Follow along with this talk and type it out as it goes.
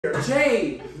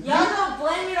Jade, y'all don't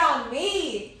blame it on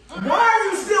me. Why are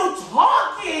you still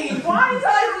talking? Why is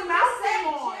that your mouth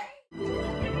on?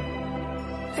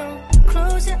 Don't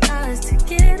close your eyes to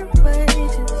get away.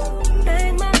 Just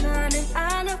make my line and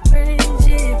I'll arrange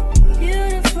it.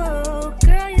 Beautiful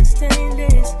girl, you're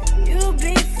stainless. You'll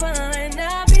be fine,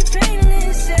 I'll be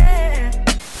painless. Yeah.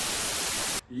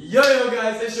 Yo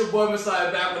guys, it's your boy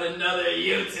Messiah back with another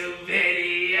YouTube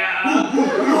video.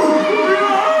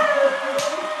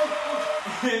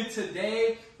 And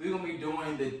today we're gonna be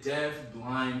doing the deaf,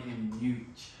 blind, and mute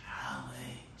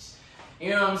challenge.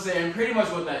 You know what I'm saying? Pretty much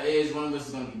what that is. One of us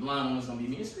is gonna be blind, one of us is gonna be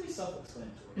mute. It's pretty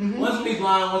self-explanatory. One's gonna be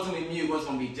blind, one's gonna be mute, one's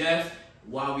gonna be deaf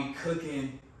while we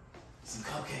cooking some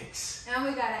cupcakes. And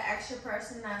we got an extra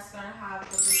person that's gonna have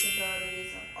the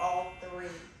disabilities of all three.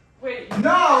 Wait.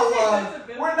 No,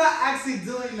 we're not actually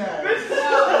doing that.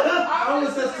 No, I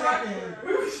was just talking.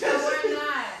 we're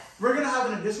not. We're gonna have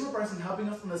an additional person helping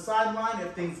us on the sideline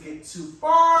if things get too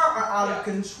far or out of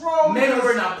control. Maybe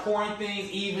we're not pouring things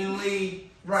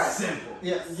evenly. Right. Simple.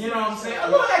 Yes. You know what I'm saying? A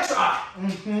little extra.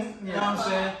 Mm-hmm. You know what I'm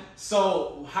saying?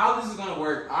 So how this is gonna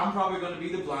work? I'm probably gonna be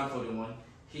the blindfolded one.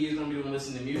 He's gonna be the one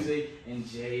listening to music, and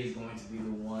Jay is going to be the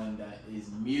one that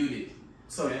is muted.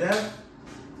 So deaf,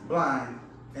 blind,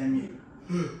 and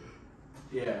mute.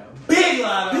 Yeah. Big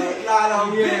Lotto. Big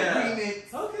Lotto. Yeah. Big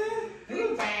remix. Okay.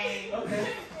 Big bang. Okay.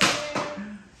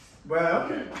 Well,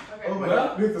 Okay. oh my Well,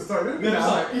 God, we have to start doing we have to now.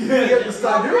 start. We have to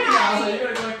start doing now. So you're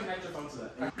gonna go and connect your phone to that.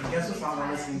 Guess what song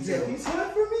I'm listening to? Can you sing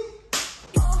that for me?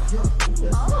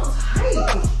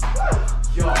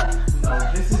 Yo, no,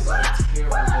 this is like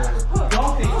terrible.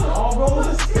 Y'all think all roles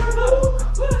is terrible?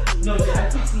 No, Jay, I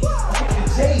can't see. Okay,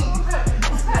 Jade.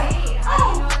 I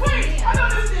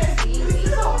don't understand.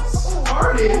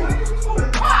 Started.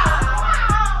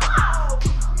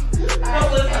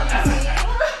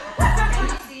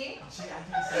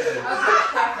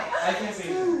 I can't see.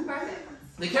 Perfect.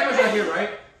 The camera's right here, right?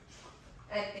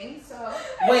 I think so.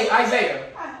 Wait, Isaiah.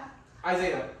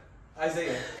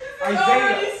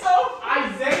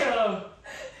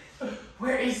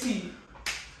 Where is he?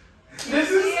 This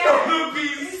is gonna be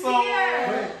so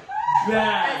bad.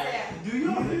 Isaiah. Do you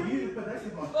know the music? Put that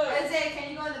shit on. Isaiah,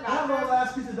 can you go in the I have bathroom? our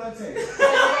last piece of duct tape.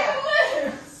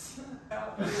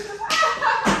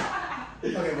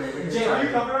 Okay, wait. Jay, are you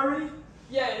covered already?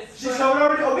 Yes. She's covered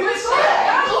already? Oh, we didn't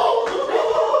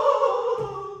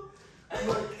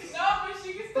No, but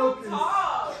she can still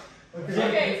talk.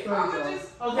 Okay, I'm gonna just.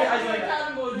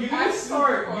 Okay, you can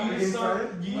start. You can start.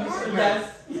 Yes.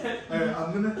 Alright,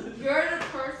 I'm gonna. You're the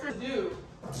person. Do.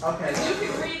 Okay. And you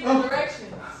can read the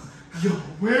directions. Yo,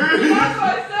 where? That's what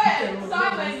I said.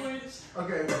 Sign language.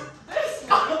 Okay.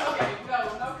 Okay,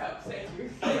 no cups. Thank you.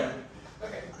 Okay.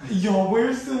 Okay. Yo,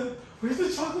 where's the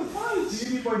chocolate fudge? Do you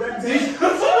need more duct tape?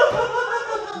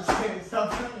 Stop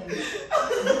playing.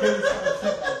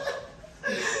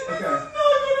 Okay.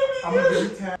 I'm gonna give you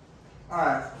 10.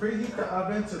 Alright, preheat the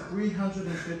oven to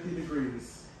 350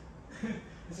 degrees.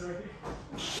 It's right here.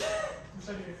 It's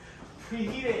right here.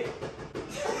 Preheat it.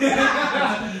 Okay.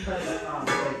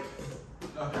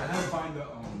 Okay, I gotta find the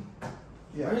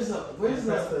Yeah. Where's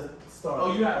That's the? the start?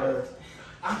 Oh, you have Or- it.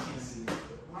 I can't see.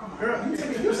 Girl, you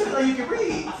said like you can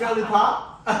read. Felly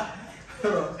pop.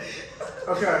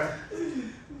 Okay.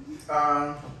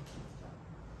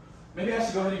 Maybe I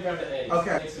should go ahead and grab the eggs.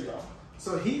 Okay. Eggs for y'all.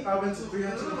 So heat oven to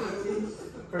 350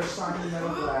 for shiny metal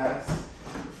glass.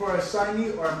 For a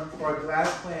shiny or glass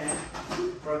plant.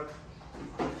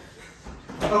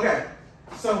 Okay.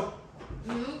 So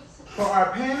for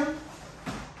our pan,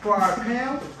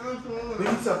 we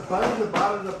need to butter the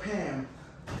bottom of the pan.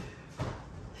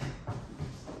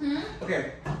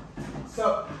 Okay.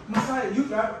 So Messiah, you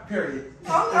got it, period.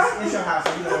 It's your house,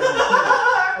 so you know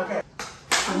everything. Okay.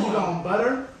 So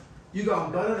you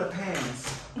gonna butter the pans.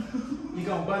 You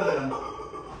gonna butter them.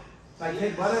 Like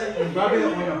hit butter and rub it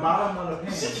on the bottom of the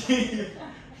pan.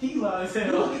 He lies. You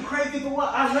looking crazy for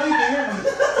what? I know you can hear me. You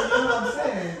know what I'm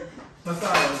saying?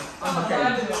 Messiah. Okay.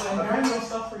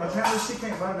 Apparently she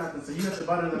can't butter nothing, so you have to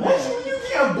butter the pan. You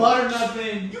can't butter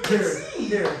nothing. You can see.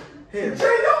 Here. Jay,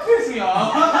 don't piss me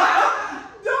off.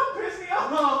 Don't piss me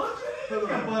off. You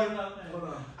can't butter nothing. Hold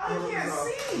on. I can't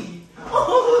see.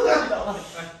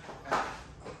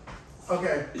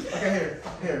 Okay,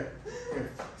 here.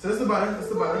 So this is the butter,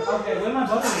 Okay, what am I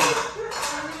buttering?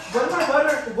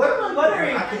 What am I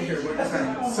buttering? I can't hear what you're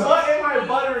saying. So, What am I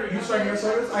buttering? you shrugging your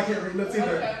shoulders? I can't read lips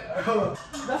either. Hold on.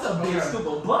 That's a big scoop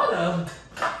of butter.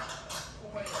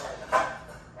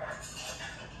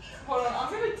 Hold on,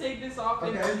 I'm gonna take this off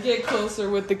Okay. and get closer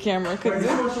with the camera. Wait, Cause you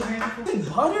wash your hands?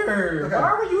 Butter. Okay. Why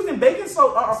are we using baking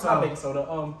soda? So- Not baking soda.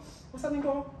 What's that thing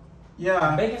called?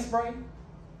 Yeah. Bacon spray?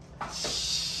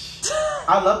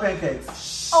 I love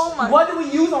pancakes. Oh my. What do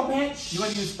we use on pancakes? You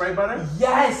want to use spray butter?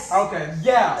 Yes. Okay.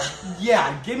 Yeah.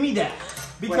 Give me that.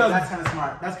 Because Because that's kind of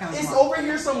smart. That's kind of it's smart. over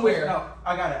here somewhere. No,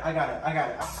 I got it.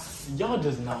 Y'all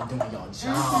just not doing y'all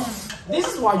job. This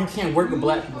is why you can't work with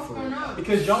black people for real.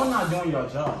 Because y'all not doing your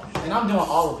job. And I'm doing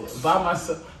all of it by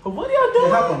myself. But what are y'all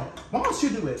doing? Help them. Why don't you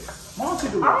do it?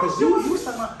 Because you was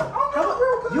talking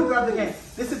about, you grab the game.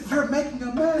 You're making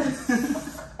a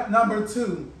mess. Number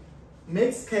 2,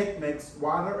 mix cake mix,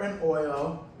 water and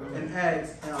oil, and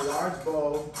eggs in a large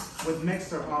bowl with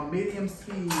mixer on medium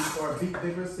speed or beat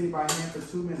vigorously by hand for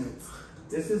 2 minutes.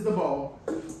 This is the bowl.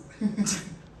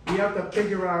 We have to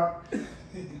figure out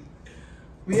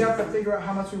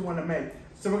how much we want to make.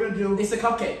 So we're gonna do. It's the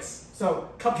cupcakes. So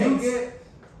Cupcakes. You get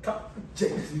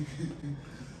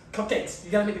cupcakes.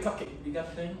 You gotta make the cupcake. You got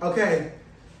the thing? okay.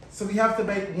 So we have to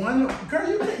make one. Girl,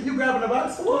 you grabbing the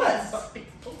box? What?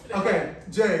 Okay,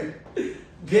 Jay. I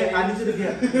need you to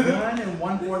get 1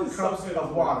 1/4 cups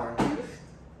of water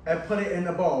and put it in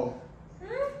the bowl.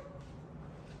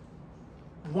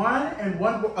 1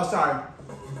 1/4. Oh, sorry.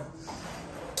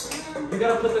 You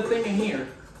gotta put the thing in here.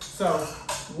 So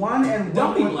 1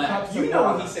 Don't be 1/4 black. cups You of know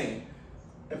water. what he's saying.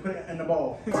 And put it in the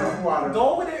bowl. Water. Go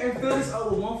over there and fill this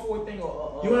up with 1/4 thing.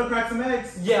 You want to crack some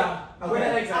eggs? Yeah. Okay. Where the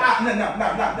eggs at? No. I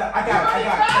got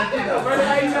it. Where the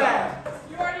eggs at?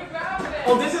 You already grabbed it.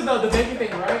 Oh, this is the bacon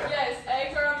thing, right? Yes,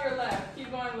 eggs are on your left.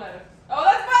 Keep going left. Oh,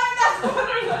 that's butter. That's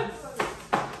butter.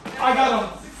 I got him.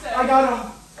 Success. I got him.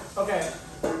 Okay.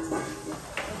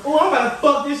 Oh, I'm about to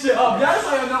fuck this shit up. That's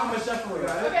how y'all know I'm a chef for real.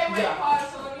 Okay, wait, Yeah. pause.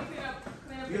 So let me clean up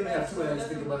You only have 2 eggs,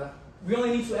 think about it. We only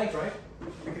need 2 eggs, right?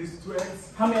 You can use 2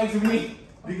 eggs. How many eggs do we need?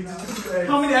 You can just 2 eggs.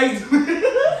 How many eggs do we need? 3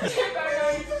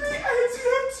 eggs, you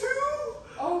have 2?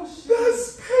 Oh shit. That's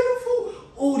pitiful.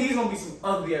 Oh, these gonna be some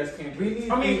ugly ass pancakes.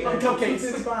 Cupcakes.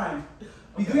 It's fine.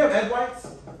 You do have egg whites? Oh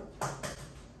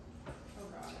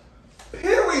god.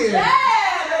 Period. Yeah!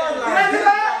 I did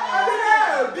that.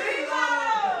 Big Okay,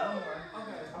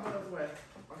 I'm gonna do it.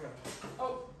 Okay. Oh,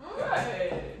 good.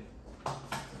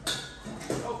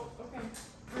 Oh, okay.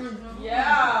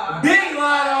 Yeah. Big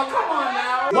Lotto, come on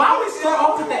now. Why we start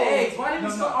off with the eggs? Why didn't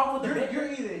we start off with the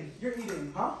bacon? You're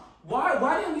eating, huh?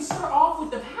 Why didn't we start off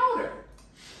with the powder?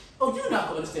 Oh, you're not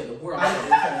gonna understand the word.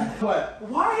 What?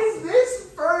 Why is this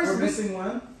first? We're missing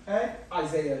one egg.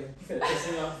 Isaiah, you finna piss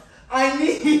me off. I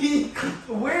need.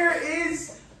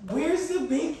 Where's the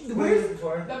bacon? Where's The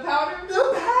powder?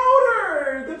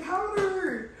 the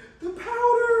powder? The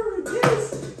powder. Yes.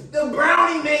 The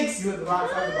brownie mix. You at the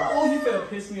box, I'm the box. Oh, you finna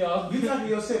piss me off. You talking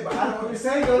your shit, but I don't know what you're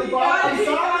saying, girl. You got it, I'm you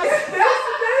sorry. got it.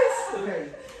 Okay.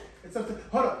 It's up to.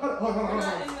 Hold on.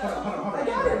 I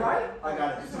got it, right? I got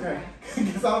it. It's okay.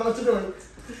 Guess I don't know what you're doing.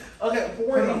 Okay,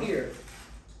 pour it in here.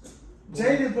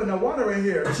 Jay didn't put no water in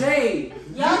here. Jade,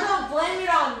 Y'all don't blame it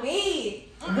on me.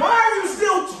 why are you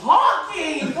still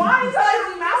talking? Why is that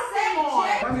your mouth on?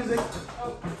 My music.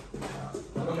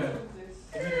 Okay.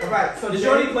 All right. So Did Jay, you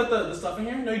already put the stuff in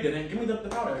here? No, you didn't. Give me the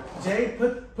powder. Jay,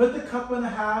 put the cup and a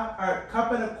half or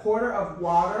cup and a quarter of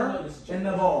water in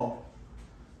the bowl.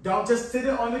 Don't just sit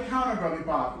it on the counter, Grubby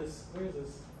Bob. Where is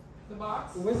this? The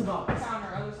box? Where's the box?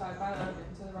 Counter, other side, by the oven,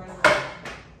 to the right of the oven.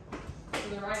 To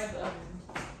the right of the oven.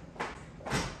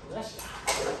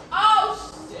 Oh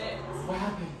shit! What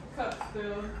happened? Cup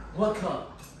spilled. What cup?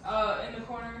 In the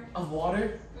corner. Of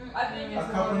water? I think it's A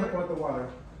cup and a water. quarter of water.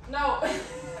 No.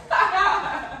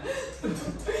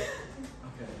 Okay.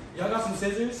 Y'all got some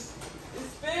scissors? It's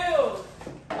spilled.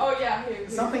 Oh yeah, here.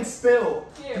 Something spilled.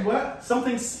 Here. What?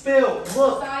 Something spilled.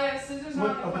 Look. Saya, scissors on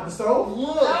What? the Up at the box. stove?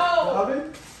 Look. The No.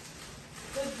 oven?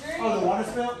 The drink. Oh, the water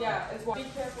spill? Yeah, it's water. Be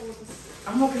careful with the.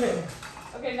 I'm okay.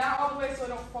 Okay, now all the way so it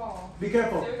don't fall. Be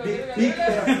careful. There we go, Be there we go,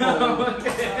 there we go.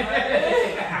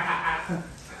 careful.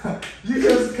 You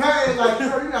just cut it like you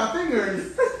got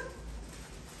fingers.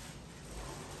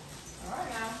 Alright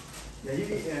now. Yeah, you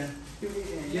eating. You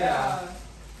eating. Yeah.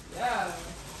 Yeah.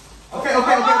 Okay. I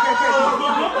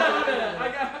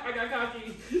got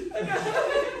cocky.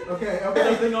 Okay.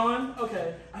 Everything on?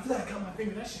 Okay. I feel like I cut my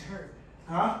finger. That shit hurt.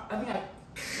 Huh? I think I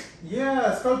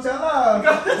Yeah, Coachella.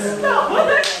 got the smell. What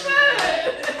the shit?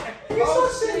 Oh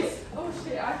shit. Oh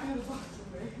shit, I threw the box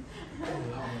away.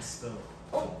 Oh, I'm spilled.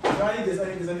 I need this.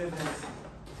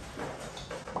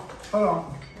 Hold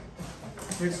on.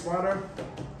 Mix water.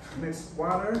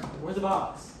 Where's the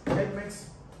box? Egg mix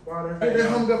water. Hey, they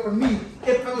hung up for me.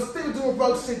 If I was still doing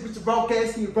broke shit with your broke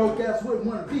ass and your broke ass wouldn't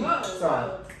want to be. Whoa.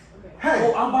 Sorry. Okay.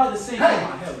 Hey. Oh, I'm by the sink. Hey.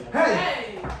 Come on, hell yeah. Hey.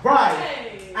 Hey. Right.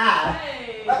 Hey. Ah.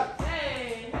 Hey.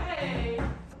 Hey. Hey.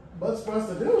 What's supposed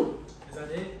to do? Is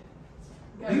that it?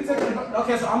 You took the,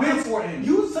 okay, so I'm important.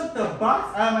 You took the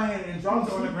box out of my hand and dropped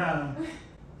it on the ground.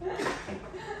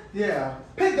 Yeah.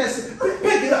 Pick that shit.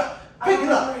 Pick it up. Pick it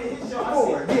up.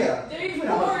 Forward.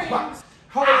 Yeah. Box.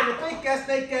 Hold on the fake ass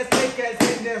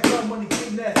in there from when you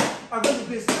get that. I really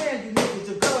been saying you niggas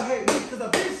to go hate me because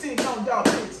I've been sitting on y'all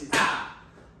bitches.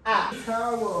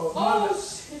 Towel. Oh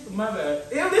shit, my bad.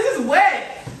 Ew, this is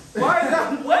wet. Why is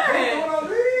that wet?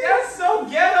 That's so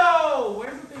ghetto.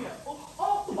 Where's the thing at? Oh.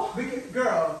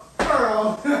 Girl.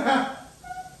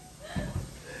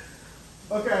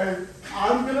 Okay,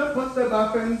 I'm gonna put the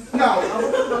muffins. No, I'm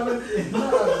gonna put the muffins in the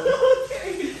oven.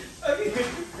 Okay.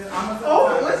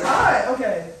 Oh, it's hot.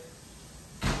 Okay.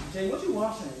 Jay, what you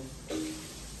washing?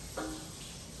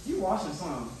 You washing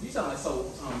something. You sound like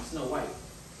Snow White.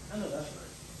 I know that's right.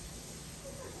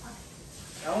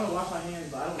 I want to wash my hands,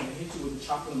 but I don't want to hit you with the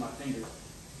chocolate in my finger.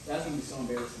 That's gonna be so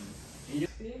embarrassing. And you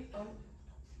See? Oh,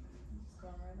 it's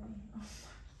going right in. I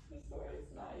swear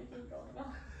it's not even going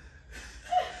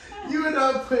on. You and I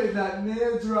putting that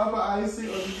nail drop of icing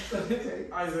on the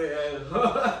cake. Isaiah.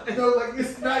 No, like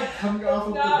it's not coming off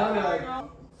of the butter. Like,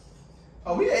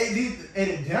 oh, we ate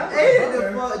it down. Ate it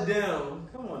the fuck down.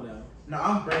 Come on now. No,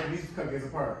 I'm breaking these cookies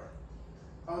apart.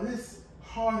 Oh, this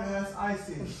hard ass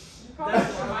icing.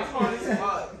 That's my hard as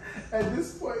fuck. At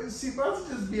this point, she about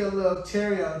to just be a little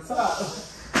cherry on top.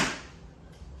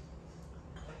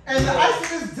 And the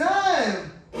icing is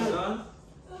done. Done?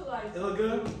 Like, It look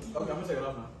good? Okay, I'm gonna take it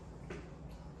off now.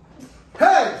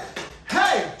 Hey!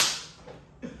 Hey!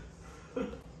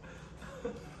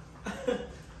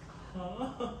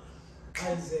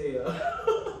 Isaiah.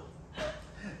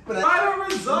 But Final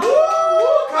result!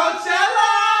 Woo! Coachella!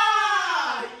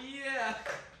 Yeah.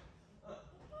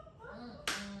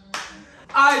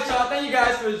 Alright, y'all. Thank you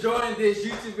guys for joining this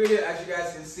YouTube video. As you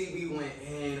guys can see, we went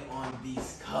in on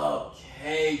these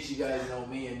cupcakes. You guys know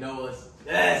me and Noah's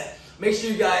best. Make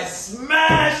sure you guys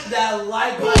smash that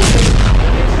like button.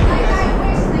 I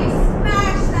wish they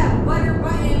smashed that butter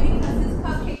button because this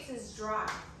cupcakes is dry.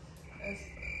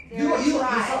 You saw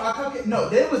our cupcake? No,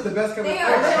 that was the best cupcake. They I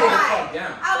are ever dry. had.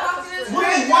 Down. I walked in this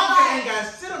Willy Wonka ain't got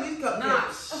shit on these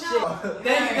cupcakes. No.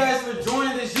 Thank you guys for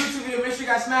joining this YouTube video. Make sure you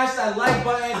guys smash that like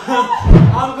button.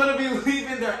 I'm gonna be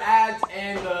leaving their ads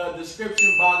in the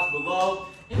description box below.